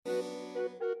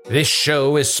This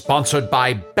show is sponsored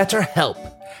by BetterHelp.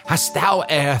 Hast thou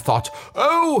e'er thought,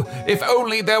 oh, if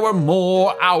only there were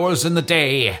more hours in the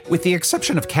day? With the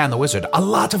exception of Can the Wizard, a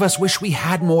lot of us wish we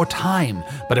had more time.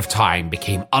 But if time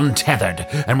became untethered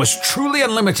and was truly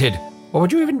unlimited, what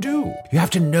would you even do? You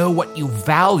have to know what you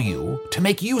value to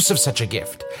make use of such a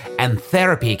gift. And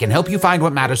therapy can help you find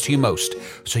what matters to you most,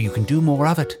 so you can do more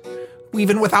of it,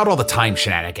 even without all the time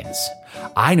shenanigans.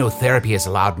 I know therapy has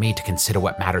allowed me to consider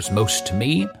what matters most to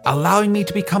me, allowing me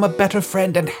to become a better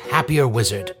friend and happier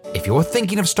wizard. If you're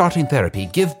thinking of starting therapy,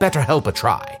 give BetterHelp a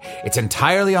try. It's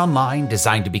entirely online,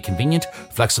 designed to be convenient,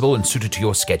 flexible, and suited to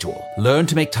your schedule. Learn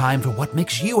to make time for what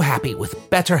makes you happy with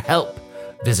BetterHelp.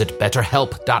 Visit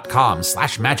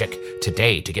betterhelp.com/magic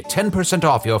today to get 10%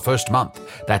 off your first month.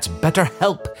 That's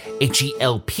BetterHelp,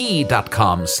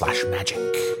 HELP.com/magic.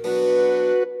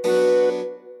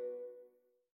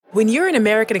 When you're an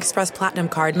American Express Platinum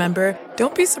card member,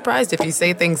 don't be surprised if you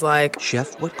say things like,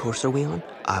 Chef, what course are we on?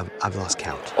 I've lost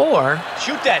count. Or,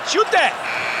 Shoot that!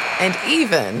 And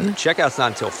even, Checkout's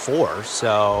not until 4,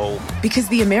 so... Because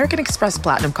the American Express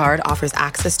Platinum Card offers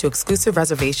access to exclusive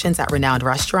reservations at renowned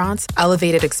restaurants,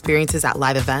 elevated experiences at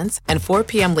live events, and 4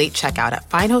 p.m. late checkout at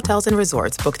fine hotels and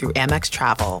resorts booked through Amex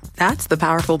Travel. That's the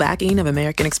powerful backing of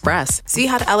American Express. See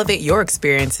how to elevate your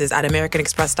experiences at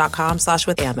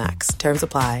americanexpress.com/withAmex. Terms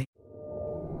apply.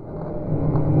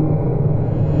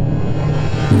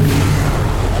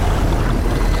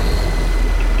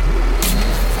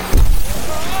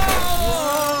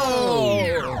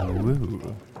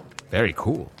 Very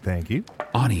cool. Thank you.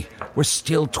 Ani, we're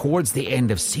still towards the end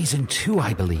of Season 2,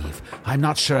 I believe. I'm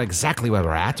not sure exactly where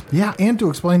we're at. Yeah, and to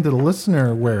explain to the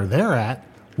listener where they're at,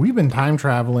 we've been time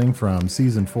traveling from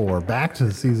Season 4 back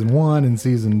to Season 1 and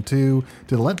Season 2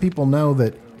 to let people know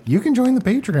that you can join the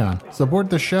Patreon, support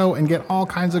the show, and get all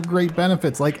kinds of great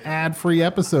benefits like ad-free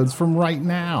episodes from right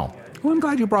now. Well, I'm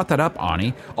glad you brought that up,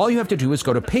 Ani. All you have to do is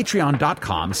go to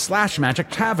patreon.com/Magic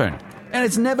Tavern. And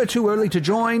it's never too early to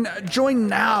join. Join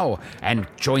now and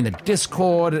join the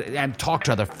Discord and talk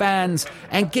to other fans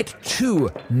and get 2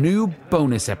 new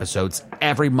bonus episodes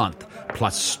every month,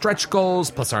 plus stretch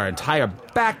goals, plus our entire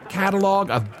back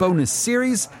catalog of bonus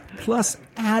series, plus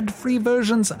ad-free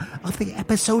versions of the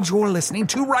episodes you're listening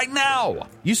to right now.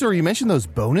 You mentioned those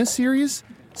bonus series?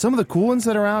 Some of the cool ones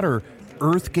that are out are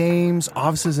Earth Games,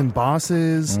 Offices and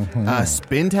Bosses.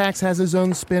 Spintax has his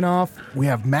own spin-off. We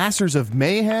have Masters of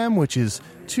Mayhem, which is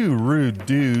 2 rude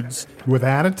dudes. With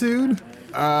attitude?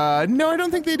 No, I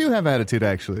don't think they do have attitude,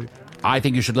 actually. I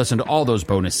think you should listen to all those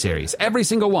bonus series. Every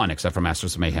single one, except for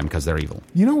Masters of Mayhem, because they're evil.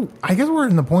 You know, I guess we're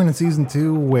in the point in Season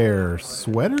 2 where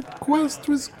Sweater Quest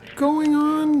was going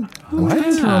on. I'm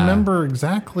trying to remember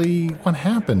exactly what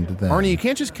happened then. Arnie, you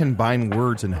can't just combine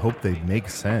words and hope they make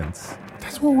sense.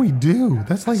 That's what we do.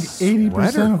 That's like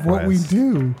 80% of what we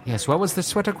do. Yes, what was the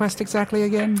Sweater Quest exactly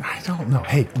again? I don't know.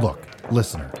 Hey, look,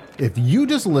 listener. If you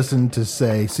just listened to,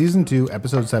 say, Season 2,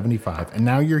 Episode 75, and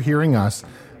now you're hearing us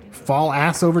fall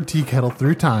ass over tea kettle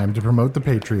through time to promote the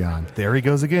Patreon. There he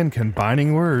goes again,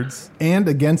 combining words. And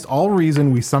against all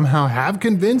reason, we somehow have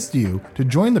convinced you to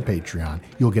join the Patreon.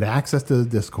 You'll get access to the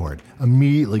Discord.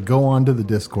 Immediately go on to the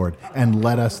Discord and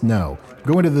let us know.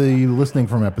 Go into the listening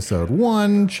from episode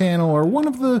 1 channel or one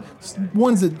of the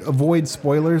ones that avoid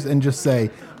spoilers and just say,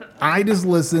 I just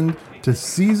listened to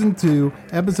Season 2,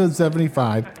 Episode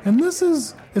 75, and this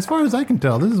is, as far as I can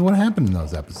tell, this is what happened in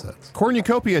those episodes.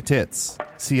 Cornucopia tits.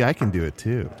 See, I can do it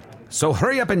too. So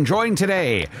hurry up and join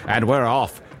today, and we're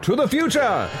off to the future.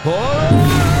 Or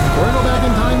go back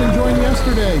in time and join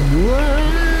yesterday.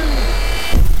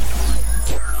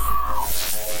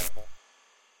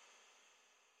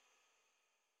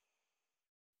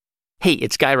 Hey,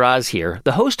 it's Guy Raz here,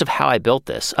 the host of How I Built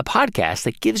This, a podcast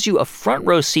that gives you a front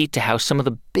row seat to how some of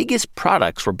the biggest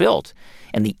products were built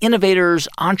and the innovators,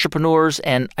 entrepreneurs,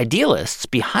 and idealists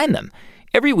behind them.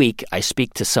 Every week, I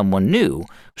speak to someone new.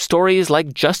 Stories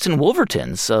like Justin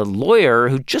Wolverton's, a lawyer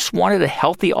who just wanted a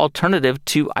healthy alternative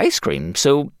to ice cream,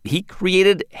 so he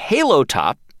created Halo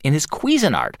Top in his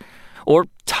Cuisinart. Or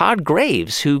Todd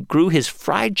Graves, who grew his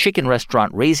fried chicken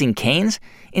restaurant Raising Cane's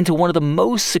into one of the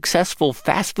most successful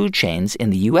fast food chains in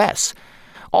the U.S.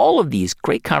 All of these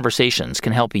great conversations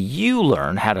can help you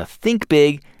learn how to think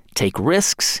big, take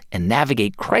risks, and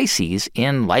navigate crises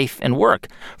in life and work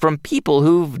from people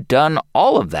who've done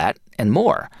all of that and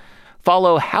more.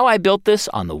 Follow How I Built This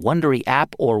on the Wondery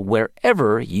app or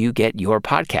wherever you get your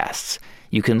podcasts.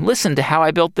 You can listen to How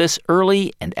I Built This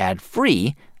early and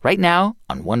ad-free right now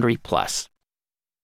on Wondery Plus.